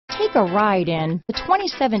Take a ride in the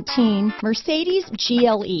 2017 Mercedes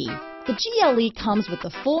GLE. The GLE comes with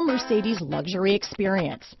the full Mercedes luxury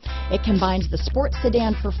experience. It combines the sports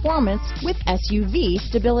sedan performance with SUV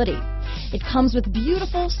stability. It comes with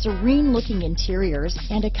beautiful, serene-looking interiors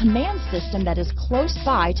and a command system that is close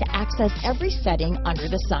by to access every setting under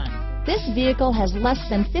the sun. This vehicle has less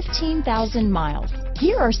than 15,000 miles.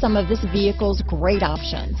 Here are some of this vehicle's great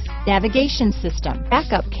options: navigation system,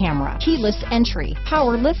 backup camera, keyless entry,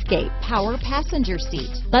 power liftgate, power passenger seat,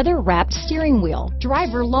 leather-wrapped steering wheel,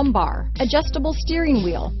 driver lumbar, adjustable steering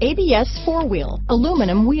wheel, ABS 4-wheel,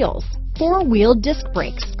 aluminum wheels, 4-wheel disc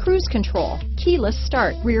brakes, cruise control, keyless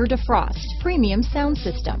start, rear defrost, premium sound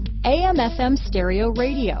system, AM/FM stereo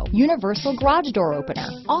radio, universal garage door opener,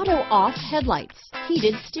 auto-off headlights,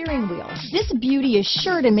 heated steering wheel. This beauty is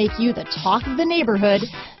sure to make you the talk of the neighborhood,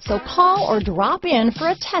 so call or drop in for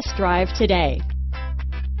a test drive today.